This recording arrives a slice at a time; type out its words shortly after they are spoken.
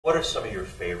What are some of your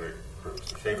favorite groups?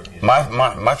 Your favorite music?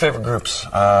 My favorite groups,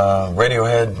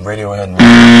 Radiohead,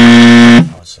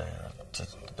 I would say,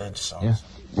 they're just songs. Yeah.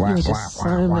 You're just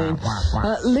so mean.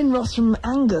 Lynn Ross from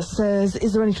Angus says,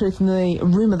 is there any truth in the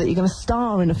rumour that you're going to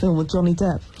star in a film with Johnny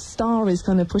Depp? Star is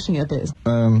kind of pushing it a bit.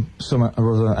 Some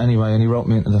or other anyway, and he wrote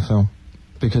me into the film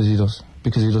because he does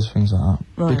things like that.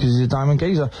 Right. Because he's a diamond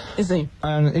geezer. Is he?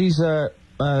 And he's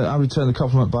I return the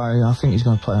compliment by, I think he's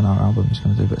going to play on our album. He's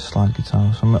going to do a bit of slide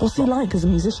guitar. What's he like as a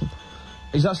musician?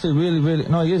 He's actually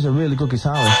he is a really good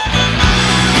guitarist.